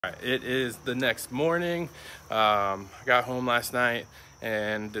It is the next morning. I got home last night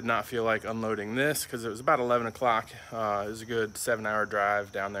and did not feel like unloading this because it was about 11 o'clock. It was a good 7-hour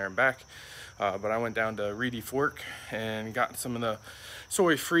drive down there and back. But I went down to Reedy Fork and got some of the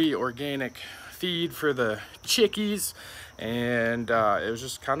soy-free organic feed for the chickies. And it was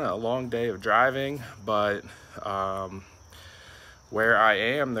just kind of a long day of driving, but where I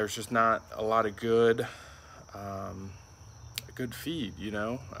am, there's just not a lot of good feed, you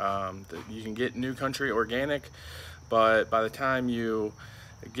know. You can get New Country organic, but by the time you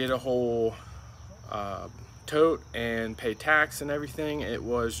get a whole tote and pay tax and everything, it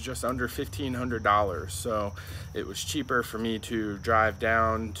was just under $1,500. So it was cheaper for me to drive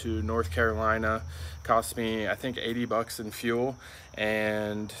down to North Carolina. Cost me, I think, 80 bucks in fuel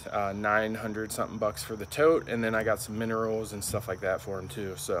and 900 something bucks for the tote, and then I got some minerals and stuff like that for him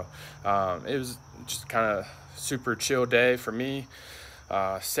too. So it was just kind of super chill day for me.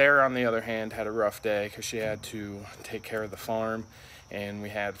 Sarah, on the other hand, had a rough day because she had to take care of the farm, and we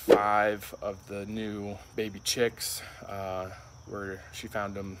had 5 of the new baby chicks where she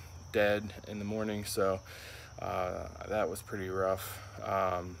found them dead in the morning. So that was pretty rough.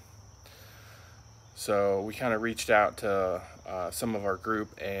 So we kind of reached out to some of our group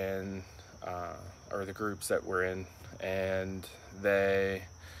and or the groups that we're in, and they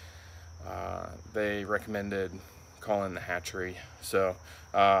recommended calling the hatchery. So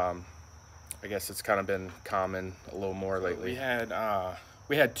I guess it's kind of been common a little more lately.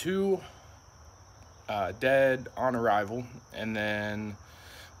 We had 2 dead on arrival, and then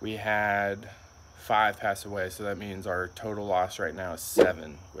we had 5 pass away. So that means our total loss right now is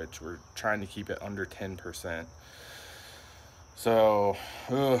 7, which we're trying to keep it under 10%. So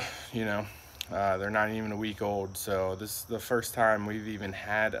you know, they're not even a week old. So this is the first time we've even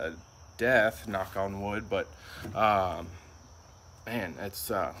had a death, knock on wood, but man, it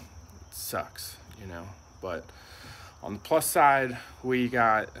sucks, you know. But on the plus side, we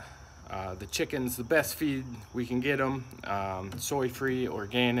got the chickens the best feed we can get them, soy-free,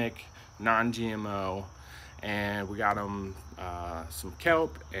 organic, non-GMO, and we got them some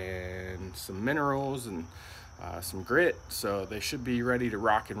kelp and some minerals and some grit, so they should be ready to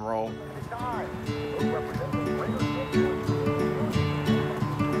rock and roll.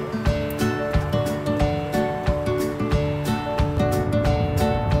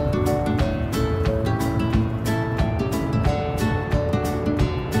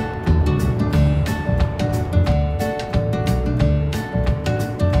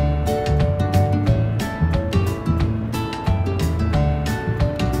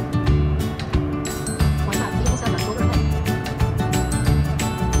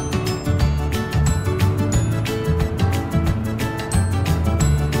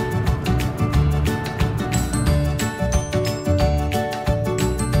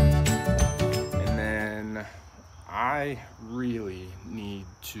 I really need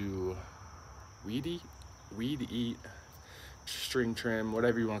to weed eat, string trim,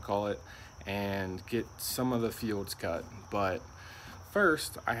 whatever you want to call it, and get some of the fields cut. But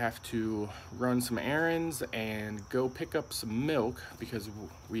first, I have to run some errands and go pick up some milk because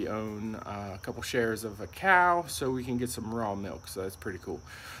we own a couple shares of a cow, so we can get some raw milk. So that's pretty cool.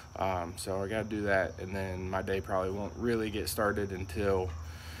 So I got to do that, and then my day probably won't really get started until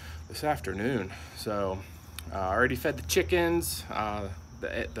this afternoon. So I already fed the chickens,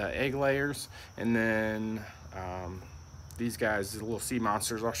 the egg layers, and then these guys, the little sea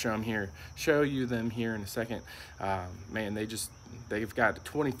monsters, I'll show you them here in a second. Man, they've got a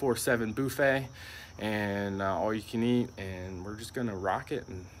 24/7 buffet and all you can eat, and we're just gonna rock it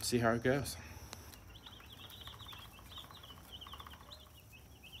and see how it goes.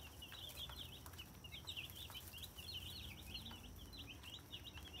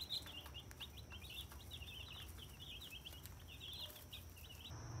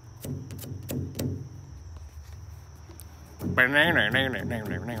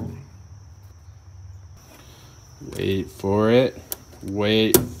 Wait for it.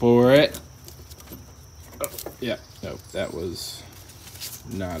 Wait for it. Oh, yeah, no, that was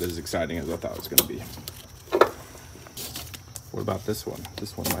not as exciting as I thought it was going to be. What about this one?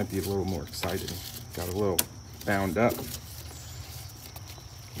 This one might be a little more exciting. Got a little bound up.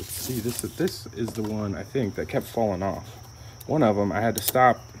 Let's see, this is the one I think that kept falling off. One of them I had to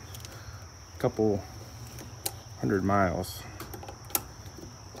stop a couple 100 miles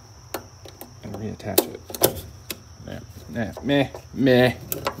and reattach it. Meh.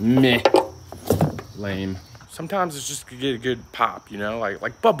 Lame. Sometimes it's just to get a good pop, you know,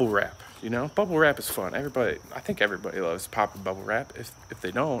 like bubble wrap. You know, bubble wrap is fun. I think everybody loves popping bubble wrap. If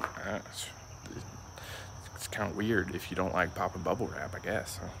they don't, it's kind of weird if you don't like popping bubble wrap, I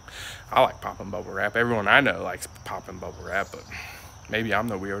guess. So, I like popping bubble wrap. Everyone I know likes popping bubble wrap, but maybe I'm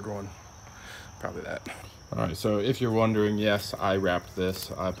the weird one. Probably that. All right, so if you're wondering, yes, I wrapped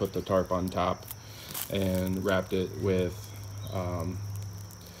this. I put the tarp on top and wrapped it with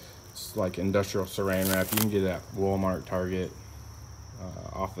it's like industrial saran wrap. You can get it at Walmart, Target,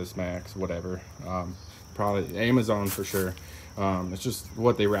 Office Max, whatever. Probably Amazon for sure. It's just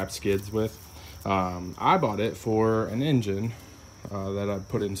what they wrap skids with. I bought it for an engine that I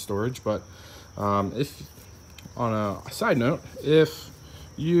put in storage, but if on a side note, if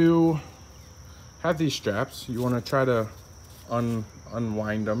you have these straps, you want to try to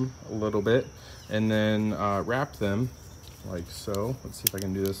unwind them a little bit and then wrap them like so. Let's see if I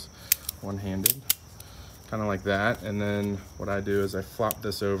can do this one-handed, kind of like that. And then what I do is I flop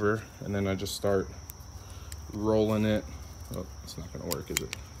this over and then I just start rolling it. Oh, it's not gonna work, is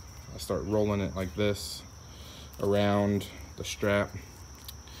it? I start rolling it like this around the strap,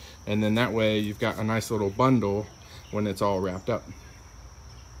 and then that way you've got a nice little bundle when it's all wrapped up.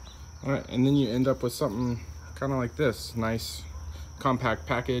 All right, and then you end up with something kind of like this, nice compact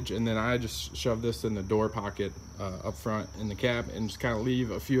package. And then I just shove this in the door pocket up front in the cab and just kind of leave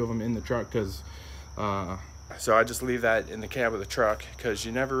a few of them in the truck because so I just leave that in the cab of the truck because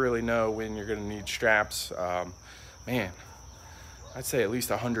you never really know when you're gonna need straps. Man, I'd say at least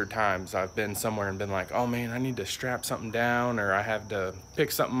 100 times I've been somewhere and been like, oh man, I need to strap something down, or I have to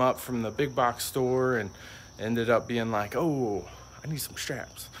pick something up from the big box store, and ended up being like, oh, I need some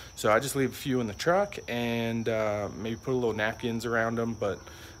straps. So I just leave a few in the truck and maybe put a little napkins around them, but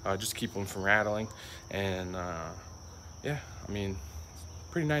just keep them from rattling. And yeah, I mean,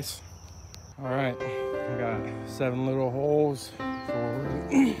 pretty nice. All right, I got 7 little holes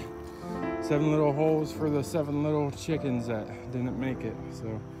for 7 little holes for the 7 little chickens that didn't make it.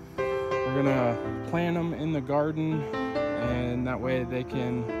 So we're gonna plant them in the garden, and that way they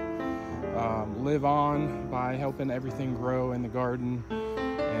can live on by helping everything grow in the garden,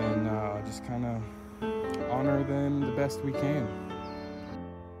 and just kind of honor them the best we can.